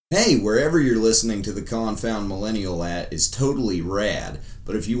Hey, wherever you're listening to the Confound Millennial at is totally rad,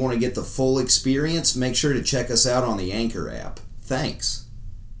 but if you want to get the full experience, make sure to check us out on the Anchor app. Thanks.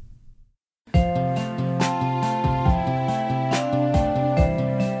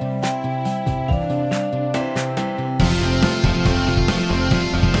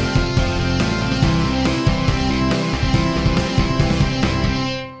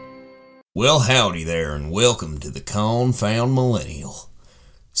 Well, howdy there, and welcome to the Confound Millennial,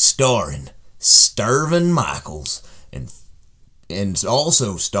 starring Stervin Michaels, and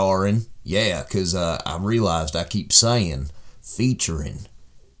also starring, because I realized I keep saying, featuring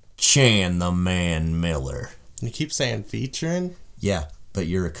Chan the Man Miller. You keep saying featuring? Yeah, but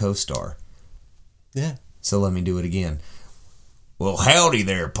you're a co-star. Yeah. So let me do it again. Well, howdy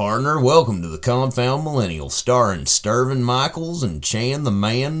there, partner. Welcome to the Confound Millennial, starring Stervin Michaels and Chan the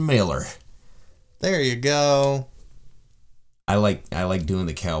Man Miller. There you go. I like doing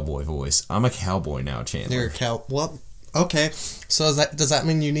the cowboy voice. I'm a cowboy now, Chandler. You're a cow. What? Okay. So does that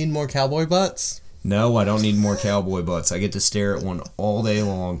mean you need more cowboy butts? No, I don't need more cowboy butts. I get to stare at one all day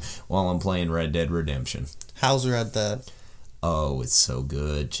long while I'm playing Red Dead Redemption. How's Red Dead? Oh, it's so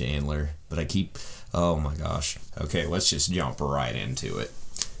good, Chandler. But oh my gosh. Okay, let's just jump right into it.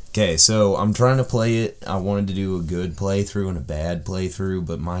 Okay, so I'm trying to play it. I wanted to do a good playthrough and a bad playthrough,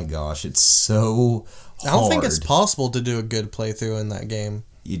 but my gosh, it's so hard. I don't think it's possible to do a good playthrough in that game.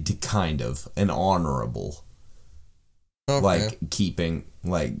 Kind of. An honorable. Okay. Doing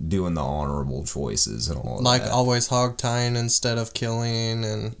the honorable choices and all like that. Like always hog tying instead of killing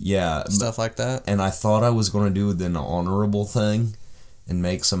and stuff like that. And I thought I was going to do the honorable thing and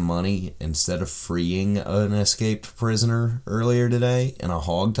make some money instead of freeing an escaped prisoner earlier today, and I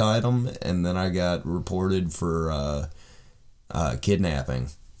hog-tied him, and then I got reported for kidnapping.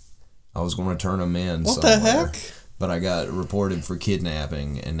 I was going to turn him in somewhere. What the heck? But I got reported for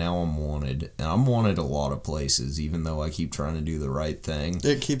kidnapping, and now I'm wanted. And I'm wanted a lot of places, even though I keep trying to do the right thing.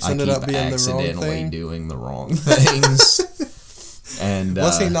 It keeps ended up being the wrong thing. Accidentally doing the wrong things. And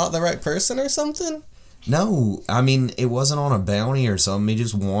was he not the right person or something? No, I mean, it wasn't on a bounty or something. He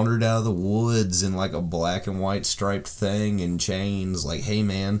just wandered out of the woods in like a black and white striped thing and chains. Like, hey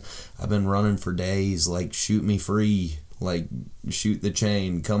man, I've been running for days. Like, shoot me free. Like, shoot the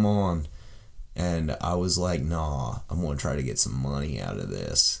chain. Come on. And I was like, nah, I'm going to try to get some money out of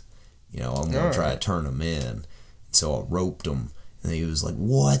this. I'm going to try to turn him in. So I roped him. And he was like,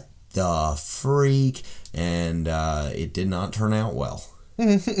 what the freak? And it did not turn out well.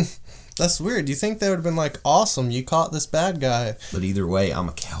 That's weird. You think they would have been like, awesome, you caught this bad guy. But either way, I'm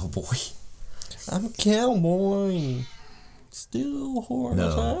a cowboy. I'm a cowboy. Still a horse.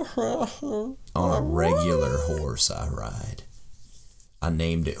 No. On a regular horse I ride. I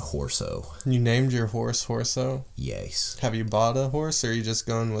named it Horso. You named your horse Horso? Yes. Have you bought a horse, or are you just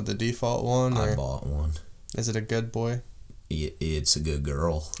going with the default one? I bought one. Is it a good boy? It's a good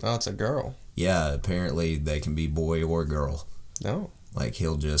girl. Oh, it's a girl. Yeah, apparently they can be boy or girl. No. Like,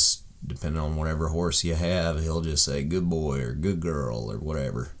 he'll just, depending on whatever horse you have, he'll just say good boy or good girl or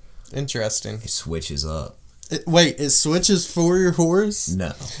whatever. Interesting. It switches up. It switches for your horse?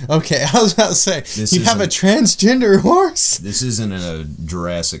 No. Okay, I was about to say, you have a transgender horse? This isn't a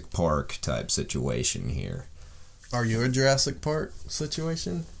Jurassic Park type situation here. Are you a Jurassic Park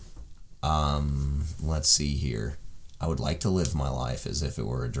situation? Let's see here. I would like to live my life as if it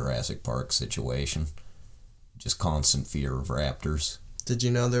were a Jurassic Park situation. Just constant fear of raptors. Did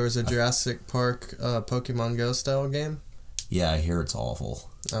you know there was a Jurassic Park Pokemon Go style game? Yeah, I hear it's awful.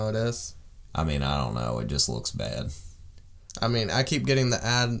 Oh, it is? I mean, I don't know. It just looks bad. I mean, I keep getting the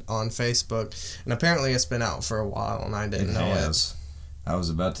ad on Facebook, and apparently it's been out for a while, and I didn't know it. I was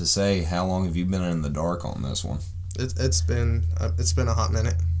about to say, how long have you been in the dark on this one? It's been a hot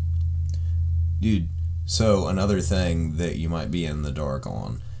minute. Dude, so another thing that you might be in the dark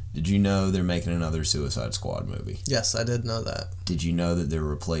on. Did you know they're making another Suicide Squad movie? Yes, I did know that. Did you know that they're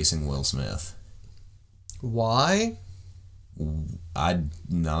replacing Will Smith? Why? I'm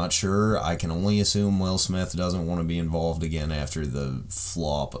not sure. I can only assume Will Smith doesn't want to be involved again after the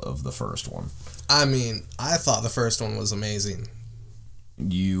flop of the first one. I mean, I thought the first one was amazing.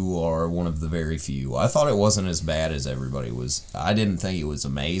 You are one of the very few. I thought it wasn't as bad as everybody was. I didn't think it was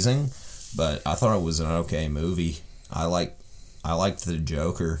amazing, but I thought it was an okay movie. I liked the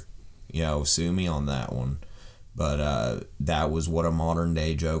Joker. Sue me on that one. But that was what a modern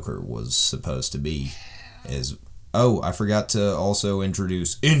day Joker was supposed to be. I forgot to also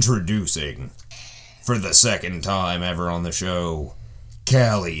introducing for the second time ever on the show,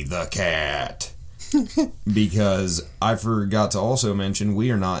 Callie the cat. Because I forgot to also mention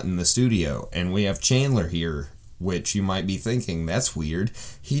we are not in the studio, and we have Chandler here which you might be thinking, that's weird.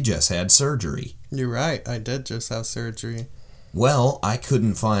 He just had surgery. You're right. I did just have surgery. Well, I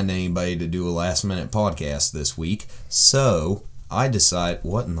couldn't find anybody to do a last-minute podcast this week, so I decide,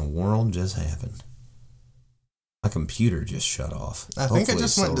 what in the world just happened? My computer just shut off. I think it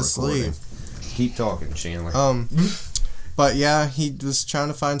just went to sleep. Keep talking, Chandler. But yeah, he was trying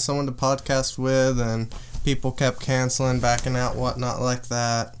to find someone to podcast with, and people kept canceling, backing out, whatnot like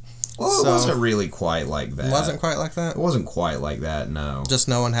that. Well, it wasn't really quite like that. It wasn't quite like that? It wasn't quite like that, no. Just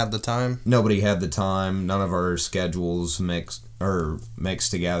no one had the time? Nobody had the time. None of our schedules mixed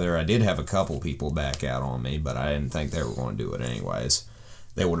together. I did have a couple people back out on me, but I didn't think they were going to do it anyways.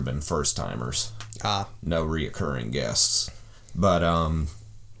 They would have been first-timers. No reoccurring guests. But, I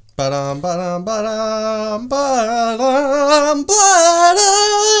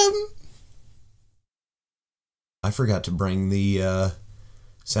forgot to bring the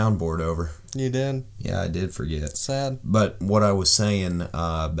soundboard over. You did? Yeah, I did forget. Sad. But what I was saying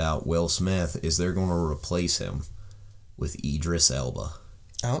about Will Smith is they're going to replace him with Idris Elba.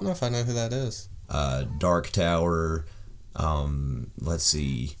 I don't know if I know who that is. Dark Tower. Let's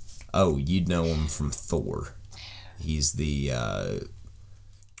see. Oh, you'd know him from Thor. He's the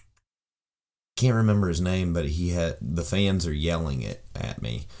can't remember his name, but the fans are yelling it at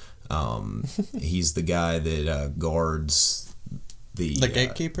me. He's the guy that guards the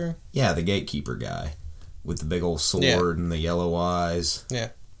gatekeeper? Yeah, the gatekeeper guy with the big old sword and the yellow eyes. Yeah.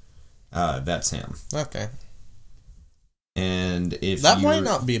 That's him. Okay. And if that might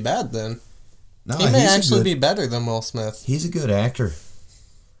not be bad then. No, he may actually be better than Will Smith. He's a good actor.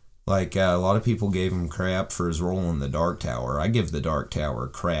 Like, a lot of people gave him crap for his role in The Dark Tower. I give The Dark Tower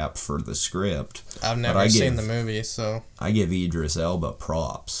crap for the script. I've never seen the movie, so... I give Idris Elba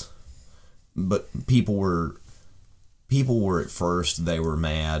props. But people were at first, they were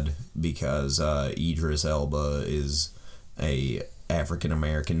mad because Idris Elba is a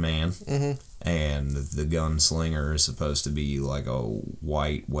African-American man. Mm-hmm. And the gunslinger is supposed to be like a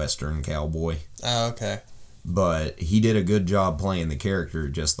white Western cowboy. Oh, okay. But he did a good job playing the character,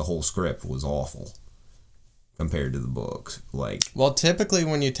 just the whole script was awful compared to the books. Well, typically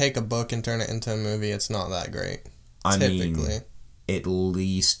when you take a book and turn it into a movie, it's not that great. I mean, at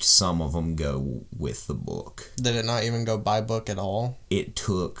least some of them go with the book. Did it not even go by book at all? It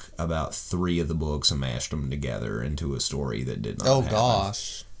took about 3 of the books and mashed them together into a story that did not happen. Oh,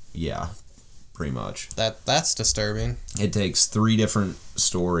 gosh. Yeah, pretty much. That's disturbing. It takes 3 different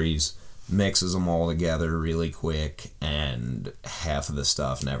stories, mixes them all together really quick, and half of the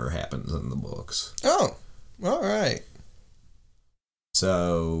stuff never happens in the books. Oh, all right.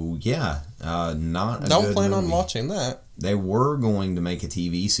 So, yeah, not a Don't good plan movie. on watching that. They were going to make a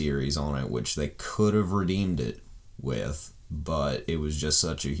TV series on it, which they could have redeemed it with, but it was just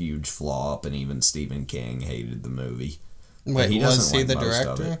such a huge flop, and even Stephen King hated the movie. Wait, was he the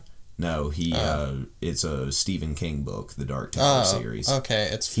director? No, it's a Stephen King book, the Dark Tower series. Okay,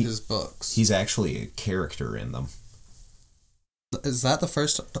 it's his books. He's actually a character in them. Is that the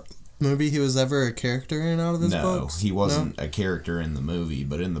first movie he was ever a character in out of his books? No, he wasn't a character in the movie,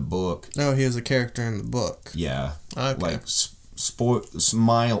 but in the book... No, he was a character in the book. Yeah. Okay.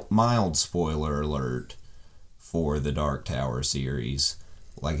 Mild spoiler alert for the Dark Tower series.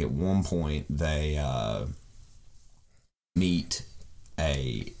 Like, at one point, they meet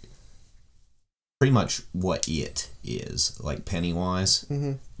pretty much what it is, like Pennywise.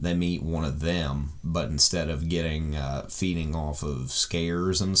 Mm-hmm. They meet one of them, but instead of feeding off of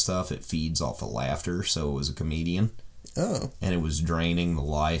scares and stuff, it feeds off of laughter, so it was a comedian. Oh. And it was draining the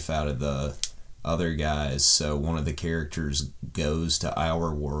life out of the other guys, so one of the characters goes to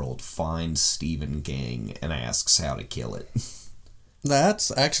our world, finds Stephen King, and asks how to kill it. That's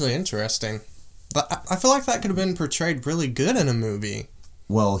actually interesting. But I feel like that could have been portrayed really good in a movie.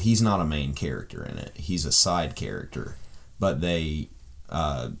 Well, he's not a main character in it. He's a side character. But they...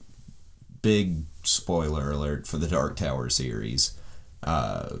 big spoiler alert for the Dark Tower series.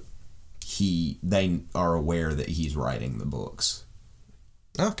 They are aware that he's writing the books.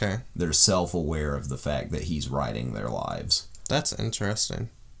 Okay. They're self-aware of the fact that he's writing their lives. That's interesting.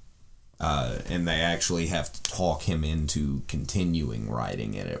 And they actually have to talk him into continuing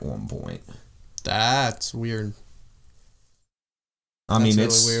writing it at one point. That's weird.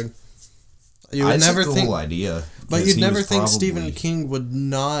 It's really weird. You would never think, cool idea, but you'd never think Stephen King would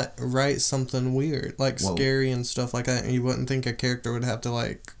not write something weird, scary and stuff like that. And you wouldn't think a character would have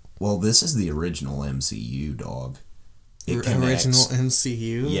to Well, this is the original MCU, dog. Original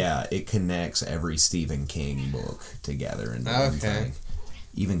MCU. Yeah, it connects every Stephen King book together into one thing.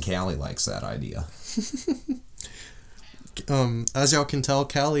 Even Callie likes that idea. As y'all can tell,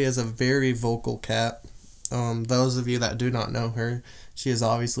 Callie is a very vocal cat. Those of you that do not know her, she is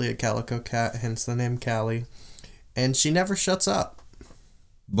obviously a calico cat, hence the name Callie. And she never shuts up.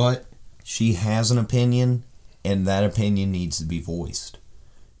 But she has an opinion, and that opinion needs to be voiced.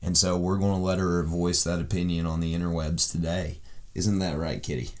 And so we're going to let her voice that opinion on the interwebs today. Isn't that right,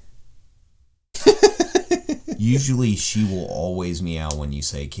 Kitty? Usually she will always meow when you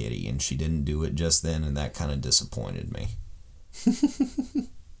say kitty, and she didn't do it just then, and that kind of disappointed me.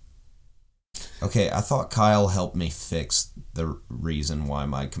 Okay, I thought Kyle helped me fix the reason why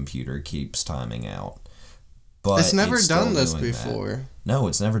my computer keeps timing out. But it's never done this before. That. No,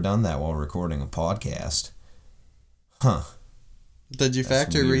 it's never done that while recording a podcast. Huh. Did you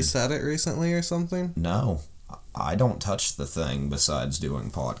factory reset it recently or something? No. I don't touch the thing besides doing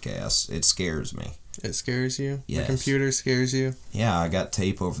podcasts. It scares me. It scares you? Yes. The computer scares you? Yeah, I got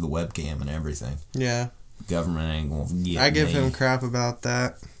tape over the webcam and everything. Yeah. Government ain't gonna get I give him crap about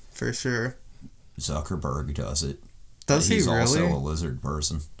that, for sure. Zuckerberg does it. Does he really? He's also a lizard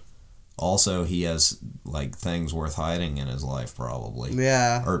person. Also, he has, like, things worth hiding in his life, probably.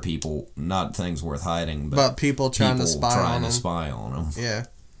 Yeah. Or people, not things worth hiding, but people trying to spy on him. Yeah.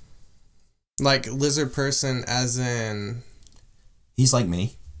 Like, lizard person as in... He's like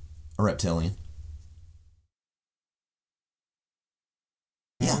me. A reptilian.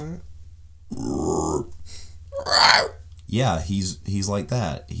 Yeah. Yeah, he's like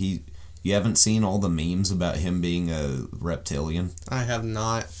that. You haven't seen all the memes about him being a reptilian? I have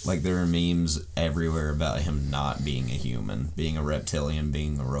not. Like, there are memes everywhere about him not being a human, being a reptilian,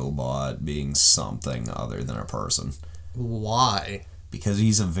 being a robot, being something other than a person. Why? Because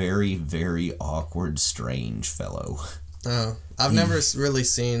he's a very, very awkward, strange fellow. Oh, I've never really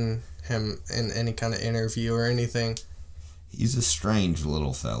seen him in any kind of interview or anything. He's a strange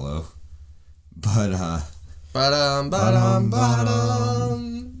little fellow. But,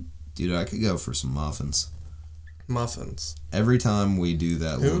 dude, I could go for some muffins. Muffins. Every time we do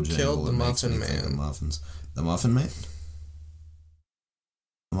that little jingle, killed the Muffin Man? Think of muffins. The Muffin Man?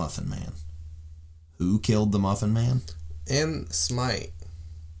 The Muffin Man. Who killed the Muffin Man? In Smite,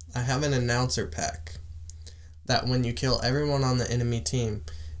 I have an announcer pack that when you kill everyone on the enemy team,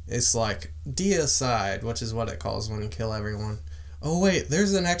 it's like deicide, which is what it calls when you kill everyone. Oh wait,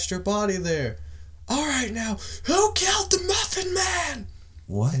 there's an extra body there. Alright now, who killed the Muffin Man?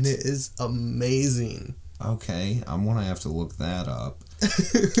 What? And it is amazing. Okay, I'm gonna have to look that up.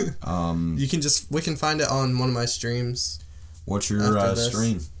 We can find it on one of my streams. What's your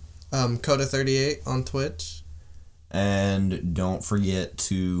stream? Coda38 on Twitch. And don't forget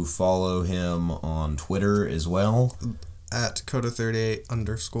to follow him on Twitter as well. At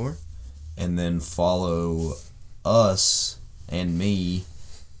Coda38_. And then follow us and me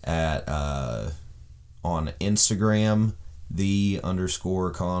at on Instagram,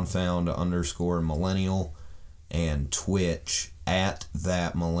 _confound_millennial, and Twitch at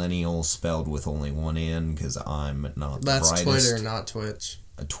that millennial, spelled with only one N because I'm not the brightest. That's Twitter, not Twitch.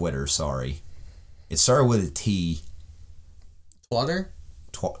 Twitter, sorry. It started with a T. Twatter?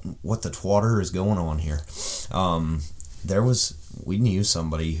 What the twatter is going on here? We knew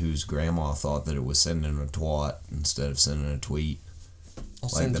somebody whose grandma thought that it was sending a twat instead of sending a tweet. I'll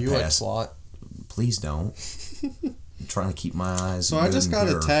send you a twat. Please don't. I'm trying to keep my eyes. So I just got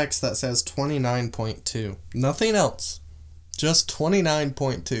a text that says 29.2. Nothing else. Just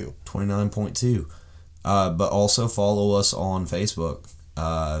 29.2. 29.2. But also follow us on Facebook,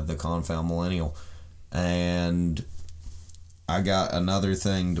 The Confound Millennial. And I got another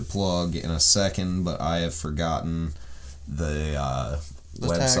thing to plug in a second, but I have forgotten the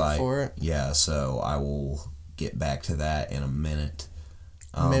website tag for it. Yeah, so I will get back to that in a minute.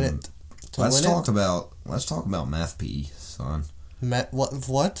 Let's talk about Meth Pee, son.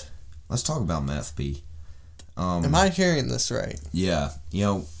 What? Let's talk about Meth Pee. Am I hearing this right? Yeah.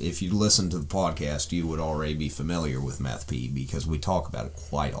 If you listen to the podcast, you would already be familiar with Meth Pee because we talk about it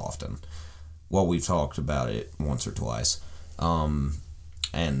quite often. Well, we've talked about it once or twice.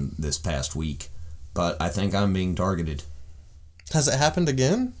 And this past week. But I think I'm being targeted. Has it happened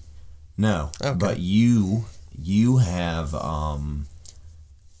again? No. Okay. But you have,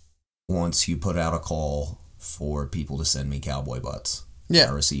 once you put out a call for people to send me cowboy butts. Yeah.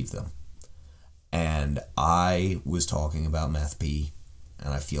 I received them. And I was talking about Meth Pee,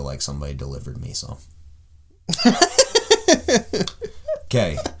 and I feel like somebody delivered me some.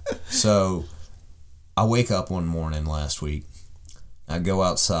 Okay, so I wake up one morning last week. I go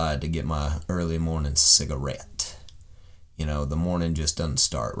outside to get my early morning cigarette. The morning just doesn't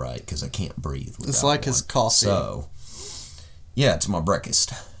start right because I can't breathe without It's like one. his coffee. So, yeah, it's my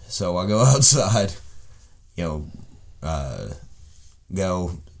breakfast. So I go outside, go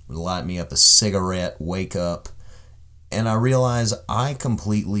would light me up a cigarette, wake up, and I realize I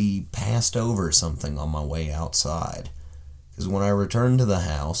completely passed over something on my way outside. Because when I returned to the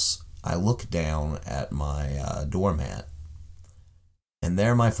house, I look down at my doormat, and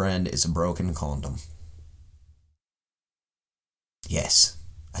there, my friend, is a broken condom. Yes,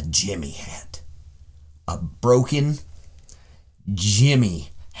 a Jimmy hat. A broken Jimmy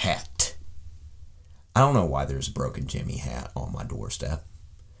hat. I don't know why there's a broken Jimmy hat on my doorstep.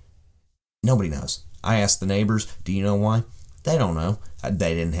 Nobody knows. I asked the neighbors, do you know why? They don't know.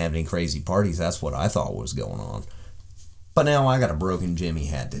 They didn't have any crazy parties. That's what I thought was going on. But now I got a broken Jimmy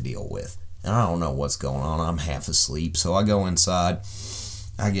hat to deal with. And I don't know what's going on. I'm half asleep. So I go inside.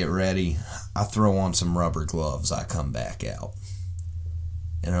 I get ready. I throw on some rubber gloves. I come back out.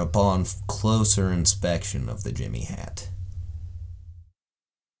 And upon closer inspection of the Jimmy hat,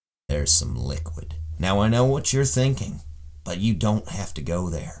 there's some liquid. Now I know what you're thinking, but you don't have to go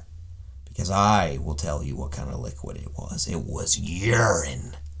there. Because I will tell you what kind of liquid it was. It was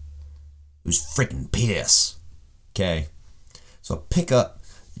urine. It was freaking piss. Okay? So I pick up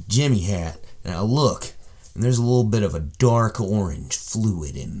the Jimmy hat and I look, and there's a little bit of a dark orange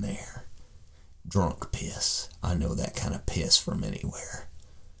fluid in there. Drunk piss. I know that kind of piss from anywhere.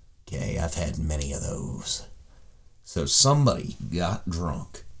 Okay, I've had many of those. So somebody got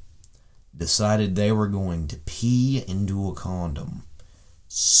drunk, decided they were going to pee into a condom,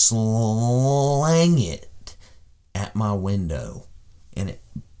 slang it at my window, and it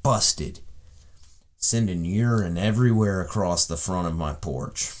busted, sending urine everywhere across the front of my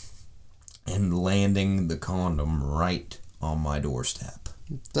porch and landing the condom right on my doorstep.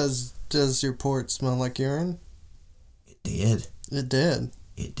 Does your porch smell like urine? It did. It did.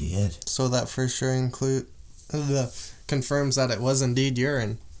 It did. So that for sure confirms that it was indeed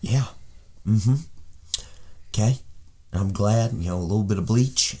urine. Yeah. Mm-hmm. Okay. I'm glad, a little bit of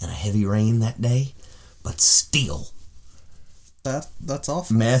bleach and a heavy rain that day, but still. That's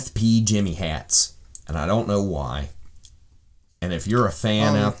awful. Meth Pee Jimmy hats. And I don't know why. And if you're a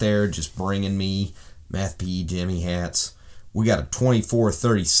fan out there just bringing me Meth Pee Jimmy hats, we got a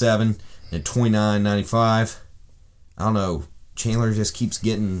 $24.37 and $29.95. I don't know. Chandler just keeps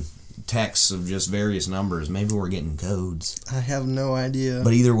getting texts of just various numbers. Maybe we're getting codes. I have no idea.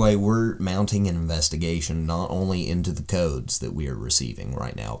 But either way, we're mounting an investigation not only into the codes that we are receiving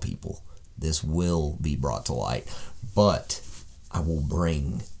right now, people. This will be brought to light. But I will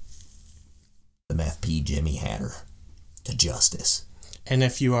bring the Meth Pee Jimmy Hatter to justice. And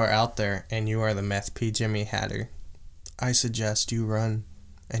if you are out there and you are the Meth Pee Jimmy Hatter, I suggest you run.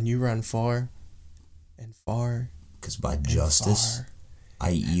 And you run far and far. Because by justice,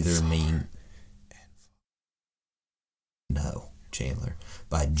 I either mean... No, Chandler.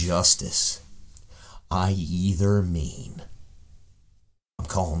 By justice, I either mean I'm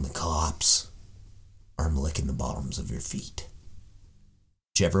calling the cops or I'm licking the bottoms of your feet.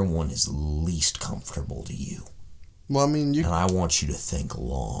 Whichever one is least comfortable to you. Well, I mean, And I want you to think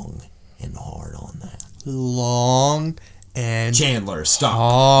long and hard on that. Long and Chandler, stop.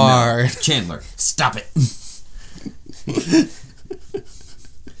 hard. No, Chandler, stop it.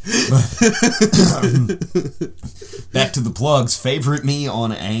 Back to the plugs. Favorite me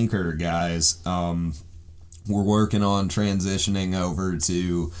on Anchor, guys. We're working on transitioning over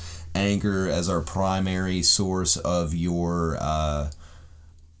to Anchor as our primary source of your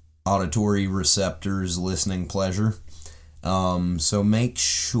auditory receptors listening pleasure. So make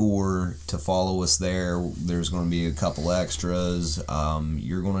sure to follow us there. There's going to be a couple extras.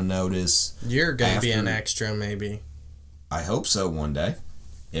 You're going to notice. You're going to be an extra, maybe. I hope so one day.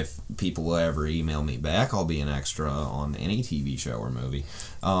 If people will ever email me back, I'll be an extra on any TV show or movie.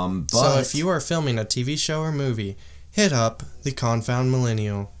 But so if you are filming a TV show or movie, hit up the Confound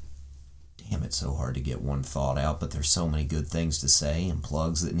Millennial. Damn, it's so hard to get one thought out, but there's so many good things to say and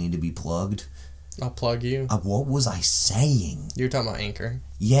plugs that need to be plugged. I'll plug you. What was I saying? You're talking about Anchor.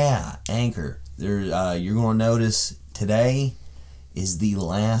 Yeah, Anchor. You're going to notice today is the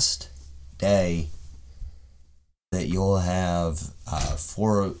last day that you'll have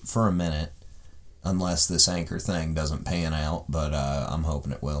for a minute, unless this Anchor thing doesn't pan out, but I'm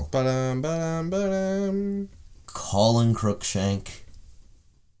hoping it will. Colin Crookshank,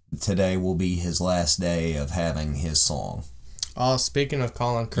 today will be his last day of having his song. Oh, speaking of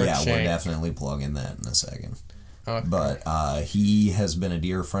Colin Crookshank. Yeah, we're definitely plugging that in a second. Okay. But he has been a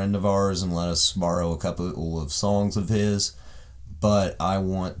dear friend of ours and let us borrow a couple of songs of his. But I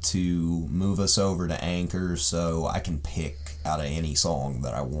want to move us over to Anchor so I can pick out of any song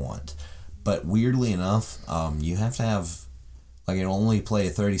that I want. But weirdly enough, you have to have, it'll only play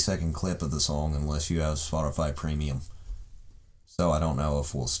a 30-second clip of the song unless you have Spotify Premium. So I don't know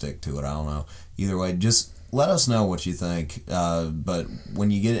if we'll stick to it. I don't know. Either way, just let us know what you think. But when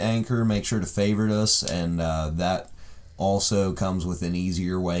you get Anchor, make sure to favorite us, and that also comes with an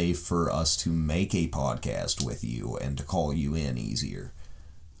easier way for us to make a podcast with you and to call you in easier.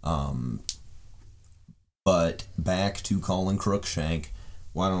 But back to Colin Crookshank.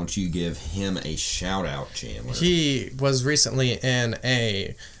 Why don't you give him a shout out, Chandler? He was recently in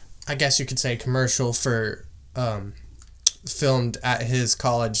a, I guess you could say, commercial for filmed at his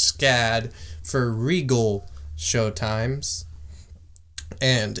college SCAD for Regal Showtimes,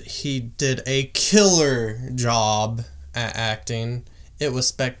 and he did a killer job at acting. It was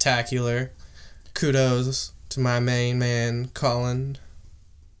spectacular. Kudos to my main man, Colin.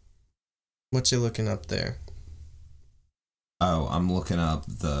 What you looking up there? Oh, I'm looking up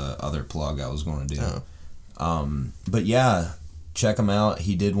the other plug I was going to do. Oh. But yeah, check him out.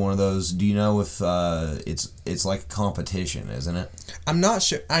 He did one of those. Do you know if it's like a competition, isn't it? I'm not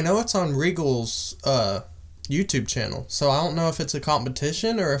sure. I know it's on Regal's YouTube channel, so I don't know if it's a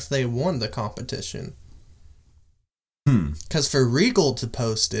competition or if they won the competition. Because for Regal to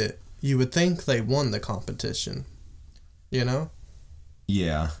post it, you would think they won the competition. You know?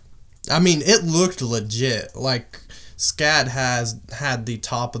 Yeah. I mean, it looked legit. Like, SCAD has had the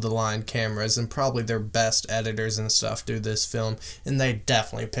top-of-the-line cameras and probably their best editors and stuff do this film, and they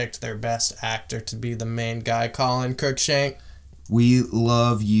definitely picked their best actor to be the main guy, Colin Crookshank. We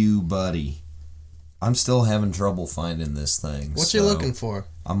love you, buddy. I'm still having trouble finding this thing. What you looking for?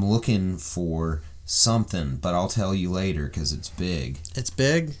 I'm looking for something, but I'll tell you later because it's big. It's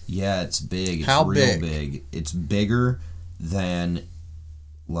big? Yeah, it's big. It's How real big? big. It's bigger than,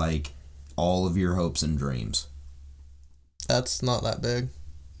 like, all of your hopes and dreams. That's not that big.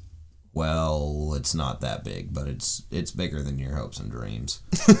 Well, it's not that big, but it's bigger than your hopes and dreams.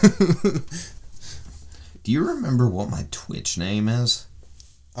 Do you remember what my Twitch name is?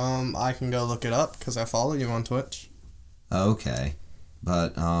 I can go look it up because I follow you on Twitch. Okay.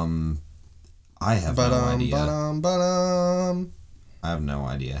 But, I have no idea. I have no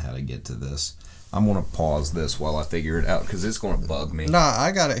idea how to get to this. I'm going to pause this while I figure it out because it's going to bug me. Nah,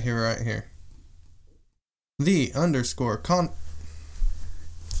 I got it here, right here.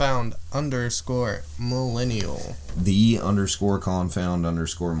 The_confound_millennial.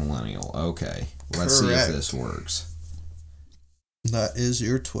 The_confound_millennial. Okay. Let's see if this works. That is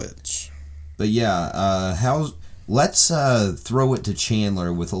your Twitch. But yeah, let's throw it to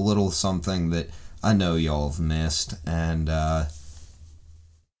Chandler with a little something that I know y'all have missed, and I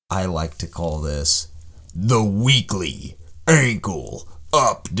like to call this the weekly ankle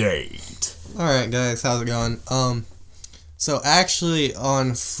update. Alright guys, how's it going? So actually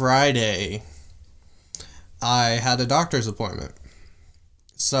on Friday, I had a doctor's appointment.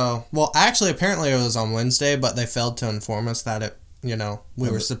 So, well, actually apparently it was on Wednesday, but they failed to inform us that we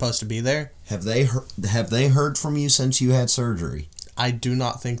were supposed to be there. Have they heard from you since you had surgery? I do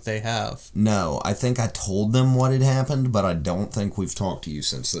not think they have. No, I think I told them what had happened, but I don't think we've talked to you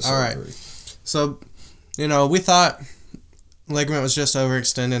since the surgery. Alright. So, we thought ligament was just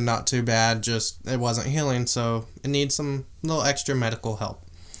overextended, not too bad, just it wasn't healing, so it needs some little extra medical help.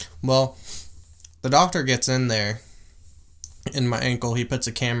 Well, the doctor gets in there, in my ankle, he puts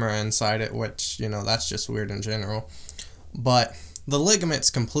a camera inside it, which, that's just weird in general. But the ligament's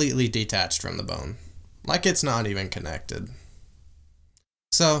completely detached from the bone. Like it's not even connected.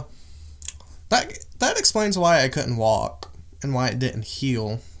 So, that explains why I couldn't walk, and why it didn't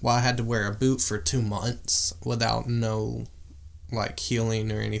heal, why I had to wear a boot for 2 months without no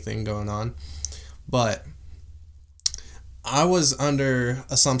healing or anything going on. But I was under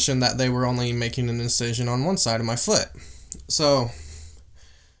assumption that they were only making an incision on one side of my foot. So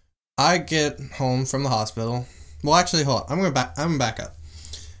I get home from the hospital. Well, actually, hold on. I'm gonna back up.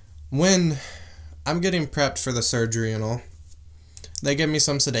 When I'm getting prepped for the surgery and all, they give me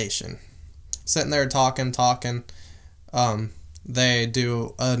some sedation. Sitting there talking. They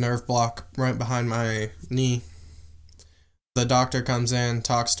do a nerve block right behind my knee. The doctor comes in,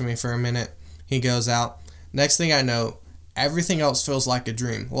 talks to me for a minute. He goes out. Next thing I know, everything else feels like a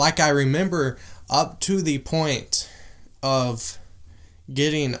dream. Like I remember up to the point of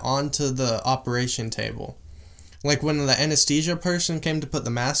getting onto the operation table. Like when the anesthesia person came to put the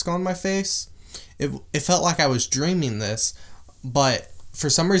mask on my face, it felt like I was dreaming this, but for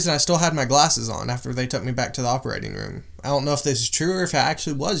some reason I still had my glasses on after they took me back to the operating room. I don't know if this is true or if I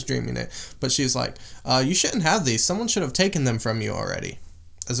actually was dreaming it, but she's like, you shouldn't have these. Someone should have taken them from you already.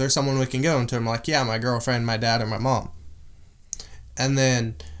 Is there someone we can go into? I'm like, yeah, my girlfriend, my dad, or my mom. And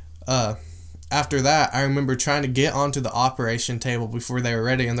then after that, I remember trying to get onto the operation table before they were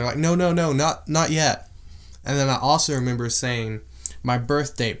ready, and they're like, no, not yet. And then I also remember saying, my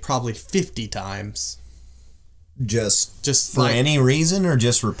birth date probably 50 times. Just for like, any reason or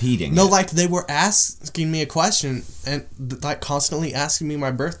just repeating No, it? like they were asking me a question and like constantly asking me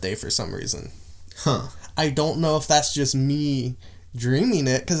my birthday for some reason. Huh. I don't know if that's just me dreaming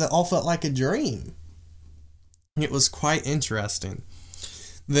it because it all felt like a dream. It was quite interesting.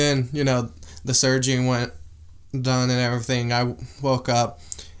 Then, the surgery went done and everything. I woke up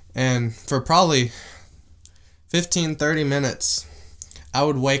and for probably 15-30 minutes I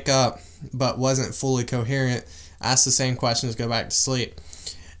would wake up but wasn't fully coherent, ask the same questions, go back to sleep.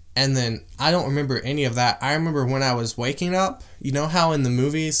 And then I don't remember any of that. I remember when I was waking up, you know how in the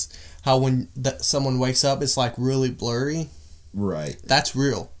movies, how when someone wakes up it's like really blurry? Right. That's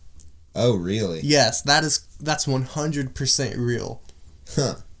real. Oh, really? Yes, that's 100% real.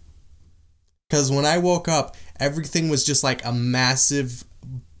 Huh. Because when I woke up, everything was just like a massive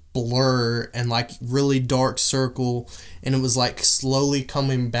blur and like really dark circle, and it was like slowly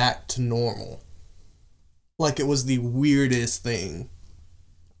coming back to normal. Like it was the weirdest thing.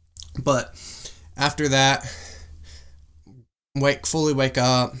 But after that, fully wake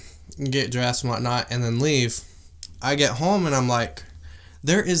up, get dressed and whatnot, and then leave. I get home and I'm like,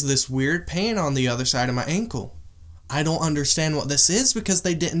 there is this weird pain on the other side of my ankle. I don't understand what this is because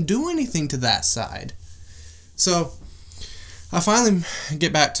they didn't do anything to that side. So I finally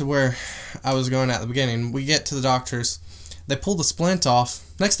get back to where I was going at the beginning. We get to the doctors. They pull the splint off.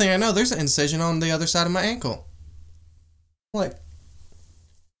 Next thing I know, there's an incision on the other side of my ankle. Like,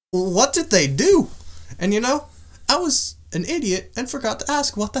 what did they do? And I was an idiot and forgot to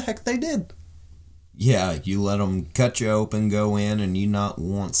ask what the heck they did. Yeah, you let them cut you open, go in, and you not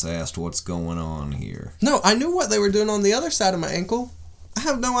once asked what's going on here. No, I knew what they were doing on the other side of my ankle. I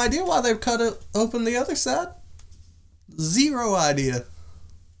have no idea why they cut it open the other side. Zero idea.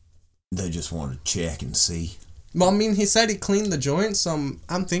 They just want to check and see. Well, I mean, he said he cleaned the joint, so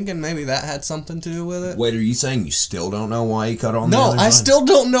I'm thinking maybe that had something to do with it. Wait, are you saying you still don't know why he cut on the No, other side? I still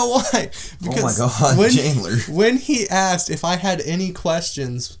don't know why. Because oh my God, Chandler. When he asked if I had any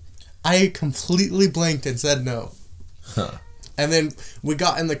questions, I completely blinked and said no. Huh. And then we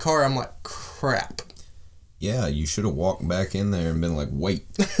got in the car, I'm like, crap. Yeah, you should have walked back in there and been like, wait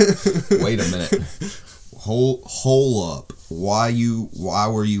a minute. Hold up. Why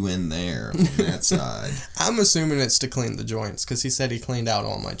were you in there on that side? I'm assuming it's to clean the joints, because he said he cleaned out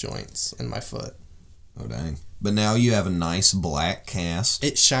all my joints and my foot. Oh, dang. But now you have a nice black cast.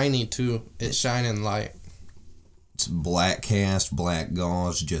 It's shiny, too. It's shining light. It's black cast, black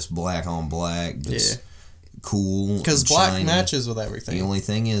gauze, just black on black. Just cool. Because black matches with everything. The only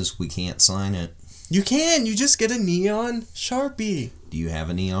thing is, we can't sign it. You can. You just get a neon Sharpie. Do you have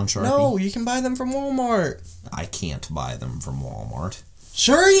a neon Sharpie? No, you can buy them from Walmart. I can't buy them from Walmart.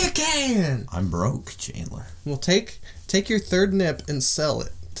 Sure you can. I'm broke, Chandler. Well, take your third nip and sell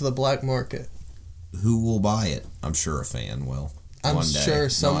it to the black market. Who will buy it? I'm sure a fan will. I'm sure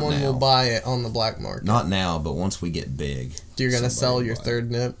someone will buy it on the black market. Not now, but once we get big. You're going to sell your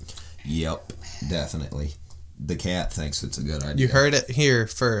third nip? Yep, definitely. The cat thinks it's a good idea. You heard it here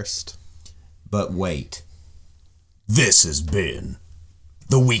first. But wait. This has been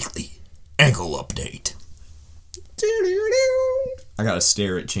the weekly ankle update. I gotta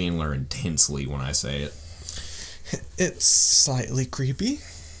stare at Chandler intensely when I say it. It's slightly creepy.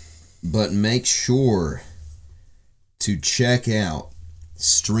 But make sure to check out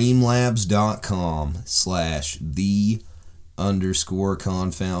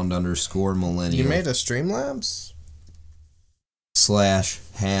streamlabs.com/the_confound_millennial. You made a Streamlabs?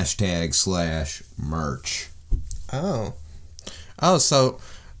 /#/merch. Oh, so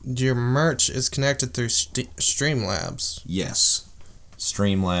your merch is connected through Streamlabs. Yes.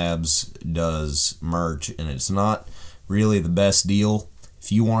 Streamlabs does merch, and it's not really the best deal.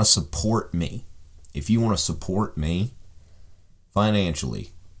 If you want to support me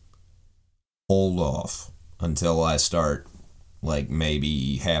financially, hold off until I start, like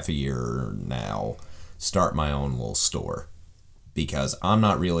maybe half a year now, start my own little store. Because I'm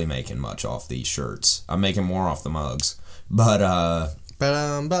not really making much off these shirts. I'm making more off the mugs. But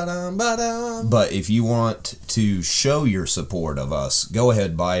if you want to show your support of us, go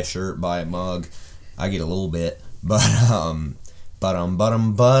ahead, buy a shirt, buy a mug. I get a little bit. But I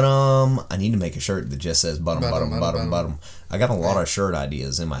need to make a shirt that just says bottom. I got a lot of shirt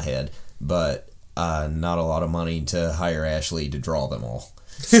ideas in my head, but not a lot of money to hire Ashley to draw them all.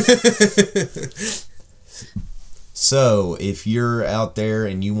 So, if you're out there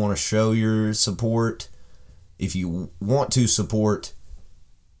and you want to show your support, if you want to support,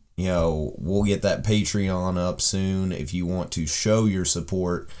 we'll get that Patreon up soon. If you want to show your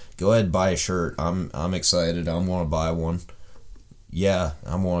support, go ahead and buy a shirt. I'm excited. I'm going to buy one. yeah,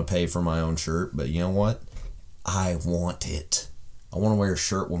 I'm going to pay for my own shirt, but you know what? I want it. I want to wear a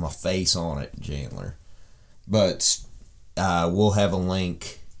shirt with my face on it, Chandler. But we'll have a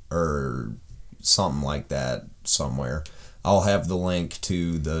link or something like that somewhere. I'll have the link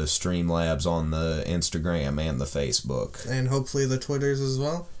to the Streamlabs on the Instagram and the Facebook. And hopefully the Twitters as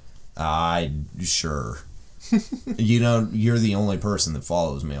well? Sure. You're the only person that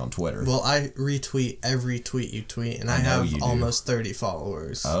follows me on Twitter. Well, I retweet every tweet you tweet, and I have almost 30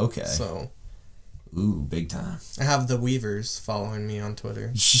 followers. Okay. So. Ooh, big time. I have the Weavers following me on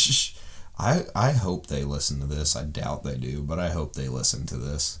Twitter. I hope they listen to this. I doubt they do, but I hope they listen to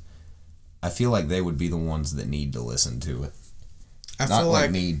this. I feel like they would be the ones that need to listen to it. I feel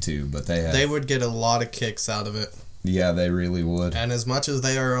like need to, but they would get a lot of kicks out of it. Yeah, they really would. And as much as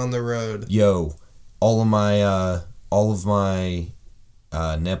they are on the road. Yo, all of my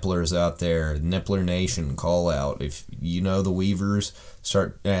nipplers out there, Nippler Nation, call out. If you know the Weavers,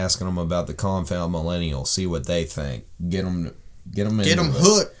 start asking them about the Confound Millennial. See what they think. Get them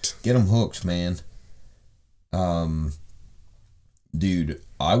hooked. Get them hooked, man. Dude,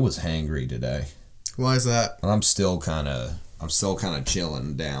 I was hangry today. Why is that? I'm still kind of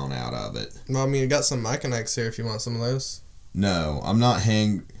chilling down out of it. Well, I mean, you got some Myconix here if you want some of those. No, I'm not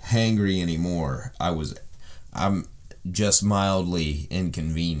hangry anymore. I'm just mildly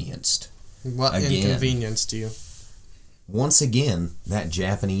inconvenienced. What inconvenienced you? Once again, that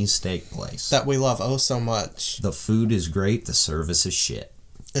Japanese steak place. That we love oh so much. The food is great, the service is shit.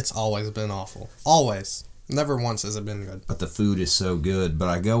 It's always been awful. Always. Never once has it been good. But the food is so good. But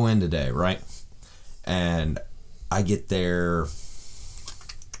I go in today, right? And I get there,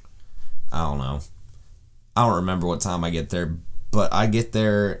 I don't know. I don't remember what time I get there. But I get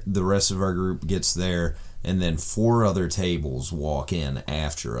there, the rest of our group gets there, and then 4 other tables walk in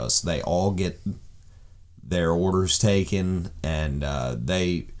after us. They all get their orders taken, and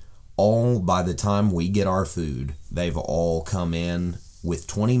they all, by the time we get our food, they've all come in with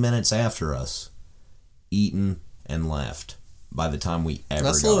 20 minutes after us, eaten and left by the time we ever got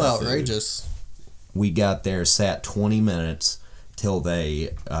our food. That's a little outrageous. We got there, sat 20 minutes till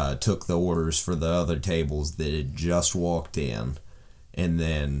they took the orders for the other tables that had just walked in, and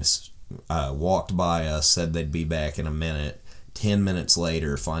then walked by us, said they'd be back in a minute. 10 minutes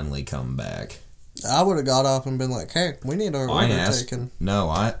later, finally come back. I would have got up and been like, hey, we need our order taken. No,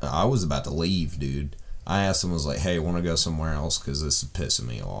 I was about to leave, dude. I asked them, was like, hey, want to go somewhere else because this is pissing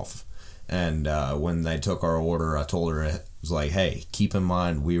me off. And when they took our order, I told her, it was like, hey, keep in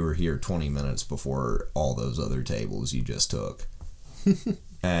mind we were here 20 minutes before all those other tables you just took.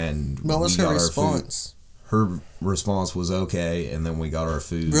 And what was her response? Her response was okay, and then we got our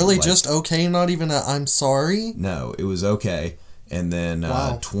food. Really, just okay? Not even a I'm sorry? No, it was okay. And then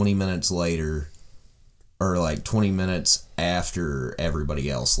 20 minutes later, or like 20 minutes after everybody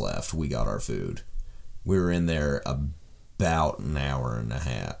else left, we got our food. We were in there about an hour and a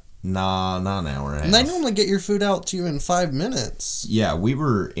half. Nah, not an hour and a half. And they normally get your food out to you in 5 minutes. Yeah, we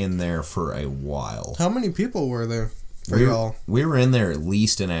were in there for a while. How many people were there for y'all? We were in there at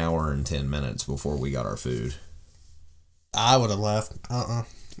least an hour and 10 minutes before we got our food. I would have left.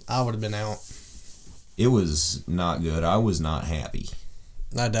 I would have been out. It was not good. I was not happy.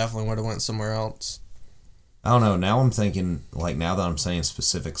 I definitely would have went somewhere else. I don't know. Now I'm thinking, like, now that I'm saying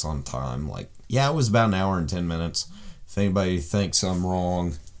specifics on time, like, yeah, it was about an hour and 10 minutes. If anybody thinks I'm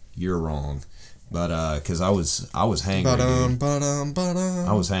wrong, you're wrong. But, because I was hangry, dude.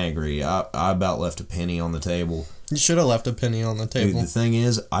 I was hangry. I about left a penny on the table. You should have left a penny on the table. Dude, the thing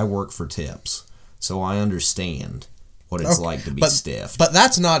is, I work for tips, so I understand what it's like to be stiffed. But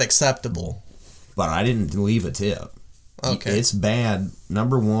that's not acceptable. But I didn't leave a tip. Okay. It's bad,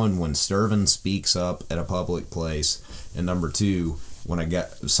 number one, when Sturvin speaks up at a public place, and number two, when I got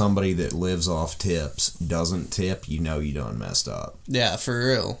somebody that lives off tips doesn't tip, you know you done messed up. Yeah, for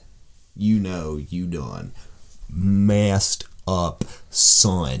real. You know you done messed up,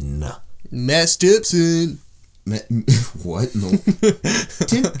 son. Messed up, son. What? No.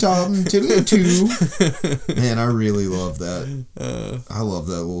 Tip-top and tiddly-too. Man, I really love that. I love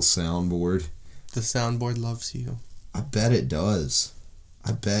that little soundboard. The soundboard loves you. I bet it does.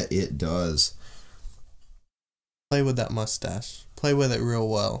 I bet it does. Play with that mustache. Play with it real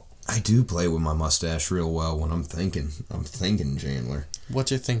well. I do play with my mustache real well when I'm thinking. I'm thinking, Chandler.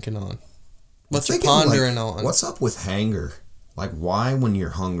 What you thinking on? What you pondering on? What's up with hanger? Like, why when you're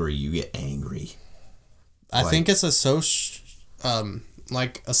hungry you get angry? I think it's a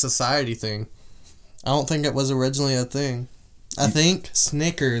like a society thing. I don't think it was originally a thing. I think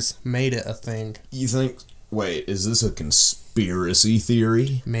Snickers made it a thing. You think... Wait, is this a conspiracy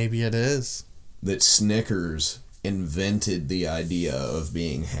theory? Maybe it is. That Snickers invented the idea of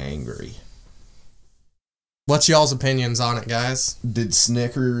being hangry? What's y'all's opinions on it, guys? Did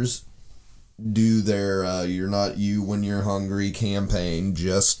Snickers do their You're Not You When You're Hungry campaign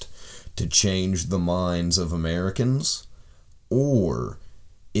just to change the minds of Americans? Or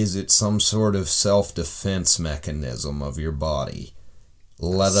is it some sort of self-defense mechanism of your body?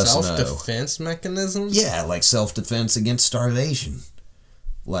 Let us know. Self-defense mechanisms? Yeah, like self-defense against starvation.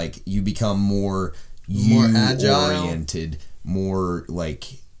 Like, you become more you-oriented, more, like...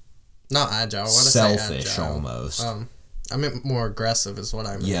 Not agile. What selfish, agile? almost. I meant more aggressive is what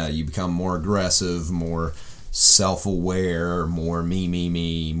I meant. Yeah, you become more aggressive, more self-aware, more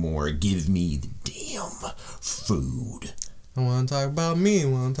me, more give me the damn food. I want to talk about me,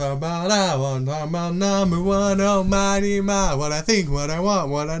 want to talk about I, want to talk about number one, almighty my, what I think, what I want,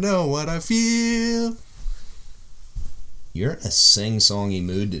 what I know, what I feel. You're in a sing-songy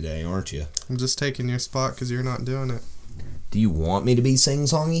mood today, aren't you? I'm just taking your spot because you're not doing it. Do you want me to be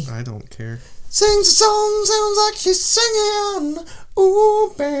sing-songy? I don't care. Sings a song, sounds like she's singing.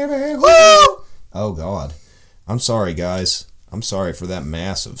 Ooh, baby, woo! Oh, God. I'm sorry, guys. I'm sorry for that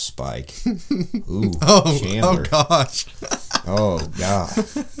massive spike. Ooh, Chandler. Oh, gosh. Oh, God.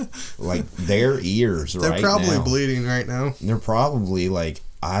 Like, their ears right now. They're probably bleeding right now. They're probably like,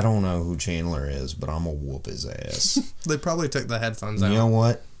 I don't know who Chandler is, but I'm going to whoop his ass. They probably took the headphones out. You know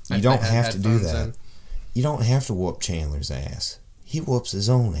what? You don't have to do that. In. You don't have to whoop Chandler's ass. He whoops his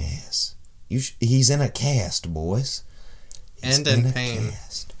own ass. He's in a cast, boys. He's and in pain.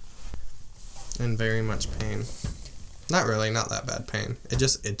 Cast. In very much pain. Not really, not that bad pain. It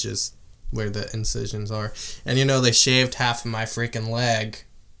just itches where the incisions are. And you know, they shaved half of my freaking leg.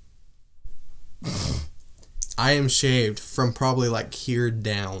 I am shaved from probably like here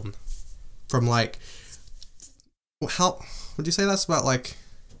down. From like, how would you say that's about like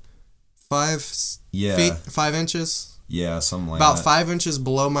 5 feet, 5 inches? Yeah, something like about that. About 5 inches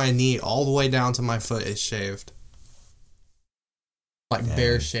below my knee, all the way down to my foot is shaved. Like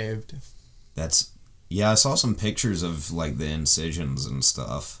bare shaved. Yeah, I saw some pictures of like the incisions and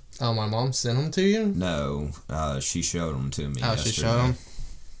stuff. Oh, my mom sent them to you? No, she showed them to me. Oh, yesterday. She showed them?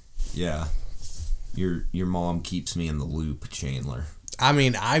 Yeah. Your mom keeps me in the loop, Chandler. I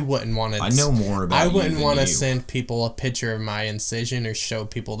mean, I wouldn't want to... I know more about I you wouldn't than want to you. send people a picture of my incision or show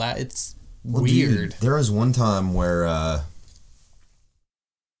people that. It's well, weird. Dude, there was one time where...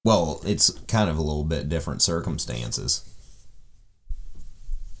 well, it's kind of a little bit different circumstances.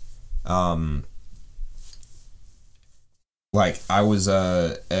 Like, I was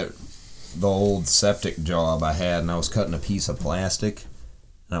at the old septic job I had, and I was cutting a piece of plastic,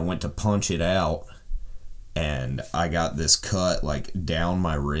 and I went to punch it out, and I got this cut, like, down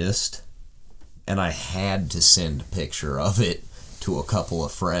my wrist, and I had to send a picture of it to a couple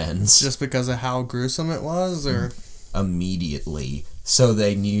of friends. Just because of how gruesome it was, or? Immediately. So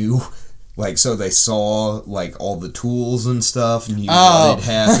they knew... Like, so they saw, like, all the tools and stuff, and what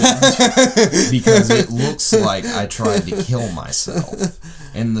had happened. Because it looks like I tried to kill myself.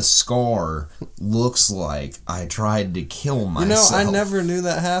 And the scar looks like I tried to kill myself. You know, I never knew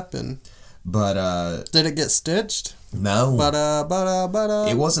that happened. But, did it get stitched? No. But,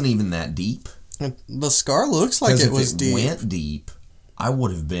 it wasn't even that deep. The scar looks like it was deep. If it went deep, I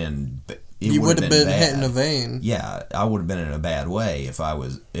would have been... You would have been bad. hitting a vein. Yeah, I would have been in a bad way if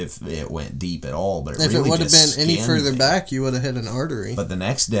it went deep at all. But if really it would have been any further me. back, you would have hit an artery. But the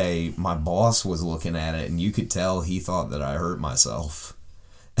next day, my boss was looking at it, and you could tell he thought that I hurt myself.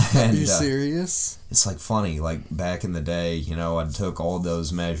 And, Are you serious? It's like funny, like back in the day, you know, I took all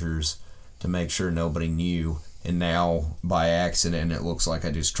those measures to make sure nobody knew. And now, by accident, it looks like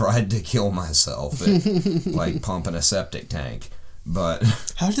I just tried to kill myself, like pumping a septic tank. But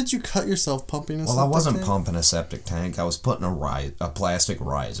how did you cut yourself pumping a septic tank? Well, I wasn't pumping a septic tank. I was putting a plastic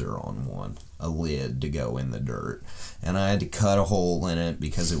riser on one, a lid to go in the dirt. And I had to cut a hole in it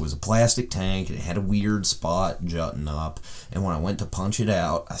because it was a plastic tank and it had a weird spot jutting up. And when I went to punch it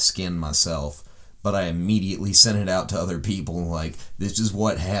out, I skinned myself. But I immediately sent it out to other people like, this is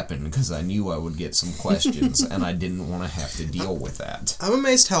what happened, because I knew I would get some questions and I didn't want to have to deal with that. I'm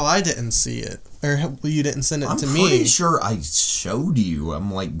amazed how I didn't see it. Or you didn't send it to me. I'm pretty sure I showed you.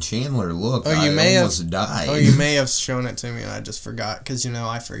 I'm like, Chandler, look, I almost died. Or you may have shown it to me and I just forgot, because, you know,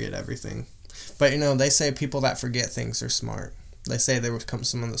 I forget everything. But, you know, they say people that forget things are smart. They say they become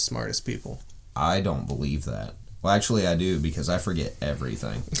some of the smartest people. I don't believe that. Well, actually, I do, because I forget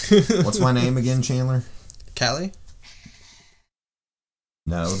everything. What's my name again, Chandler? Callie?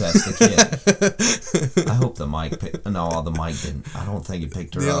 No, that's the kid. I hope the mic No, the mic didn't. I don't think it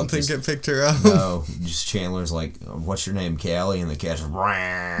picked her up. You don't think it picked her up? No, just Chandler's like, what's your name, Callie? And the cat's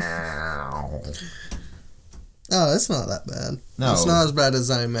Oh, it's not that bad. No. It's not as bad as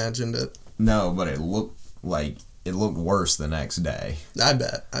I imagined it. No, but it looked worse the next day. I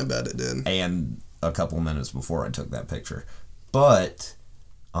bet it did. And a couple minutes before I took that picture. But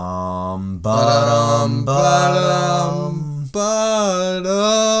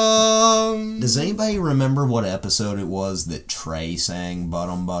does anybody remember what episode it was that Trey sang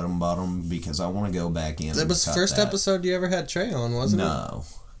bottom? Because I want to go back in. It was the first episode you ever had Trey on, wasn't it? No.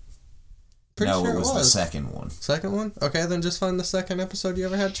 Pretty sure it was the second one. Second one? Okay, then just find the second episode you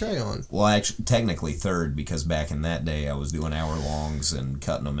ever had Trey on. Well, actually, technically third, because back in that day I was doing hour-longs and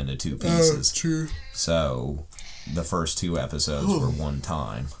cutting them into 2 pieces. Oh, true. So, the first 2 episodes were one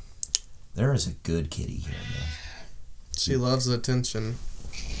time. There is a good kitty here, man. She loves attention.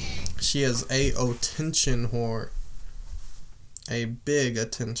 She is a attention whore. A big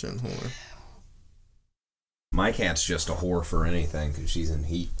attention whore. My cat's just a whore for anything, because she's in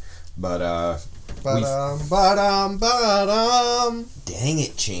heat. But, Dang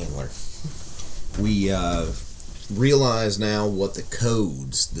it, Chandler. We, realize now what the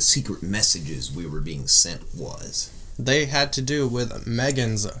codes, the secret messages we were being sent was. They had to do with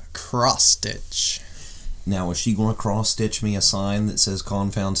Megan's cross-stitch. Now, is she going to cross-stitch me a sign that says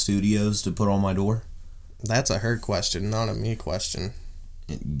Confound Studios to put on my door? That's a her question, not a me question.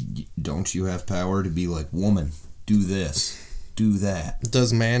 Don't you have power to be like, woman, do this, do that?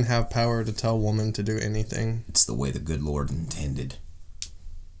 Does man have power to tell woman to do anything? It's the way the good Lord intended.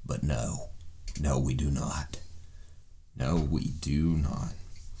 But no, we do not. No, we do not.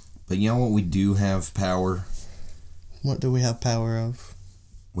 But you know what we do have power? What do we have power of?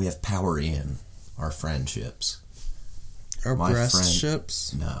 We have power in our friendships. Our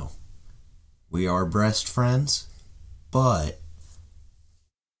breastships? No. We are breast friends, but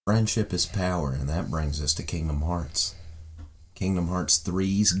friendship is power, and that brings us to Kingdom Hearts. Kingdom Hearts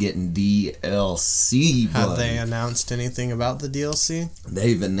 3's getting DLC, buddy. Have they announced anything about the DLC?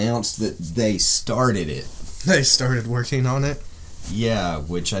 They've announced that they started it. They started working on it? Yeah,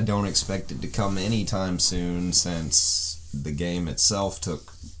 which I don't expect it to come anytime soon, since the game itself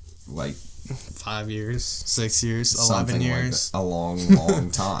took, 5 years, 6 years, 11 years. Like a long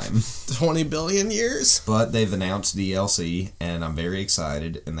time. 20 billion years? But they've announced DLC, and I'm very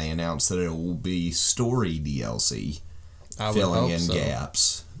excited, and they announced that it will be story DLC. Filling in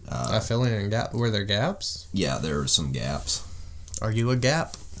gaps. Filling in gaps? Were there gaps? Yeah, there are some gaps. Are you a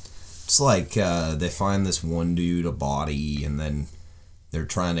gap? It's like they find this one dude a body, and then they're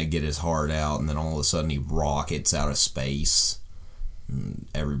trying to get his heart out, and then all of a sudden he rockets out of space. And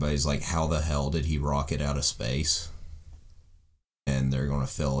everybody's like, how the hell did he rocket out of space? And they're going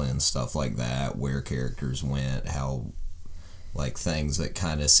to fill in stuff like that, where characters went, how things that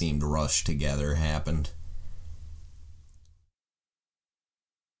kind of seemed rushed together happened.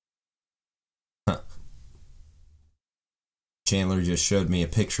 Chandler just showed me a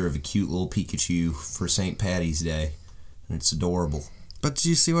picture of a cute little Pikachu for St. Patty's Day, and it's adorable. But did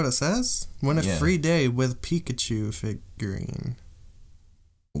you see what it says? Win a free day with Pikachu figurine.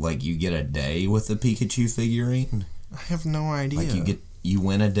 Like, you get a day with the Pikachu figurine? I have no idea. You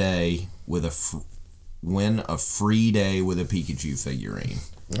win a day with win a free day with a Pikachu figurine.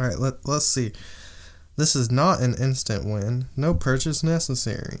 All right, let's see. This is not an instant win. No purchase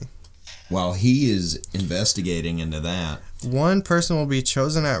necessary. While he is investigating into that, one person will be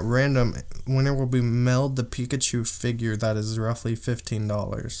chosen at random. Winner will be mailed the Pikachu figure that is roughly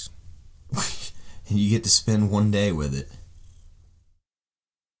 $15. And you get to spend one day with it.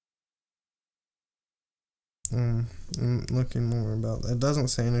 I'm looking more about that. It doesn't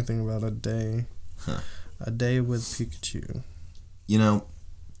say anything about a day. Huh. A day with Pikachu. You know,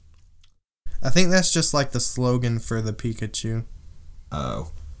 I think that's just like the slogan for the Pikachu.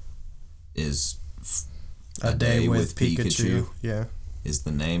 Oh. Is a day with Pikachu. Yeah. Is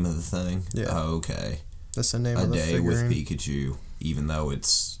the name of the thing? Yeah. Oh, okay. That's the name of the figurine. A day with Pikachu, even though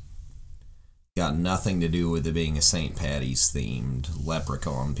it's got nothing to do with it being a St. Patty's themed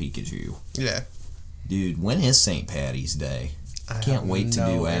leprechaun Pikachu. Yeah. Dude, when is St. Patty's Day? I can't wait to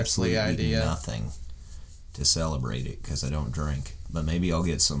do absolutely nothing to celebrate it, because I don't drink. But maybe I'll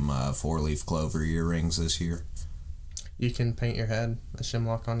get some 4-leaf clover earrings this year. You can paint your head, a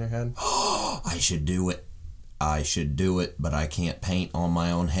shimlock on your head. I should do it, but I can't paint on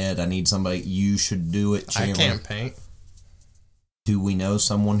my own head. I need somebody. You should do it, Chandler. I can't paint. Do we know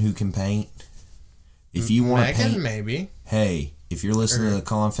someone who can paint? If you want to paint, maybe. Hey, if you're listening to the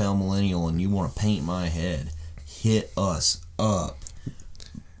Confound Millennial and you want to paint my head, hit us up.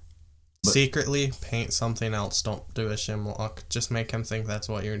 But secretly paint something else. Don't do a shimlock. Just make him think that's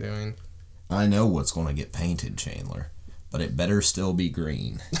what you're doing. I know what's going to get painted, Chandler, but it better still be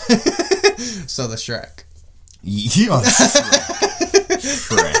green. So the Shrek. Yeah,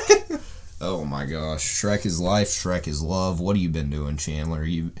 Shrek. Oh my gosh, Shrek is life, Shrek is love. What have you been doing, Chandler?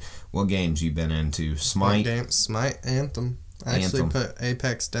 What games you been into? Smite? Smite, Anthem. I actually put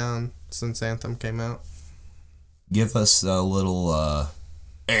Apex down since Anthem came out. Give us a little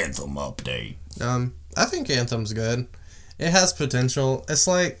Anthem update. I think Anthem's good. It has potential. It's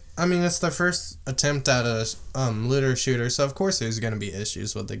like, I mean, it's the first attempt at a looter shooter, so of course there's going to be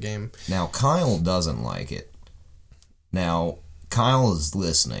issues with the game. Now, Kyle doesn't like it. Now, Kyle is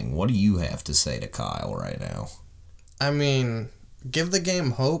listening. What do you have to say to Kyle right now? I mean, give the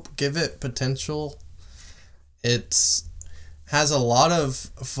game hope. Give it potential. It's has a lot of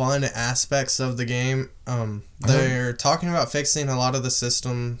fun aspects of the game. They're talking about fixing a lot of the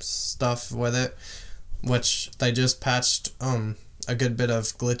system stuff with it, which they just patched a good bit of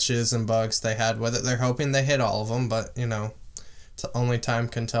glitches and bugs they had with it. They're hoping they hit all of them, but, you know, only time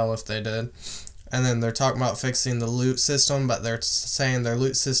can tell if they did. And then they're talking about fixing the loot system, but they're saying their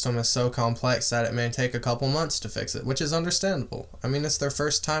loot system is so complex that it may take a couple months to fix it, which is understandable. I mean, it's their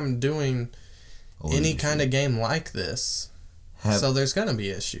first time doing any kind of game like this. So there's going to be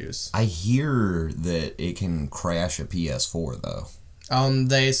issues. I hear that it can crash a PS4, though.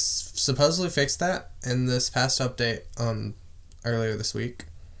 They supposedly fixed that in this past update earlier this week.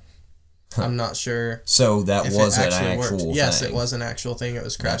 I'm not sure. So that was an actual thing. Yes, it was an actual thing. It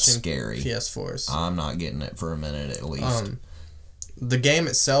was crashing. That's scary. PS4s. I'm not getting it for a minute at least. The game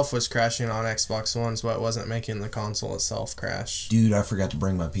itself was crashing on Xbox Ones, but it wasn't making the console itself crash. Dude, I forgot to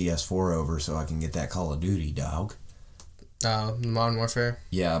bring my PS4 over so I can get that Call of Duty, dog. Modern Warfare.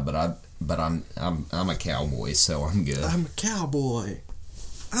 Yeah, but I'm a cowboy, so I'm good. I'm a cowboy.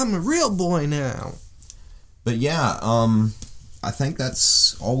 I'm a real boy now. But yeah, I think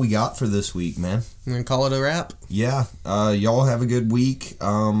that's all we got for this week, man. You gonna call it a wrap? Yeah. Y'all have a good week.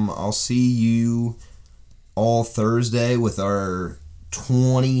 I'll see you all Thursday with our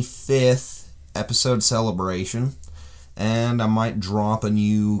 25th episode celebration. And I might drop a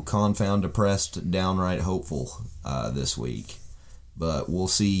new Confound Depressed Downright Hopeful this week. But we'll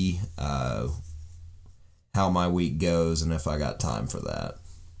see how my week goes and if I got time for that.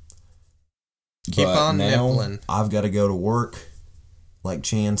 Keep on nippling. I've got to go to work. Like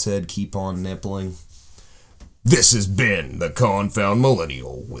Chan said, keep on nippling. This has been the Confound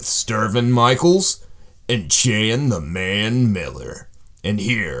Millennial with Sturvin Michaels and Chan the Man Miller. And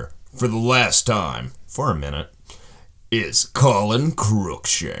here, for the last time, for a minute, is Colin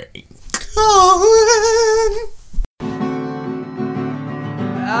Crookshank. Colin!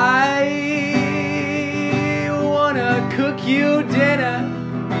 I wanna cook you dinner.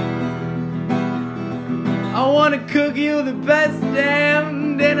 I wanna cook you the best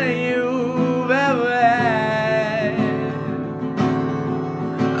damn dinner you've ever had.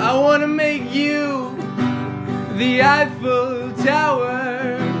 I wanna make you the Eiffel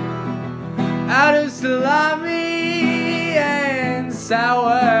Tower out of salami and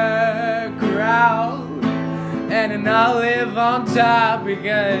sauerkraut and an olive on top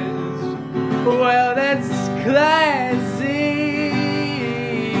because, well, that's classy.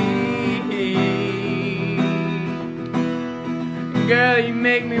 Girl, you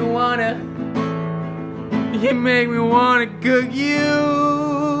make me wanna cook you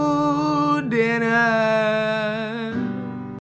dinner.